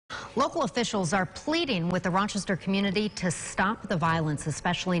Local officials are pleading with the Rochester community to stop the violence,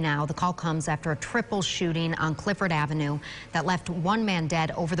 especially now. The call comes after a triple shooting on Clifford Avenue that left one man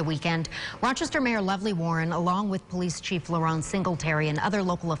dead over the weekend. Rochester Mayor Lovely Warren, along with Police Chief Laurent Singletary and other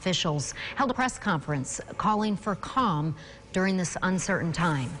local officials, held a press conference calling for calm during this uncertain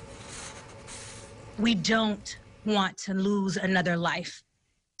time. We don't want to lose another life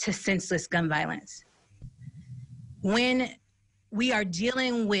to senseless gun violence. When we are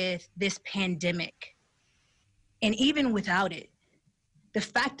dealing with this pandemic, and even without it, the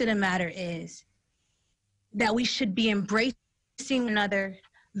fact of the matter is that we should be embracing one another,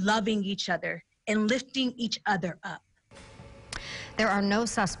 loving each other, and lifting each other up. There are no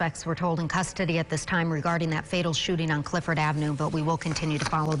suspects, we're told, in custody at this time regarding that fatal shooting on Clifford Avenue, but we will continue to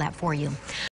follow that for you.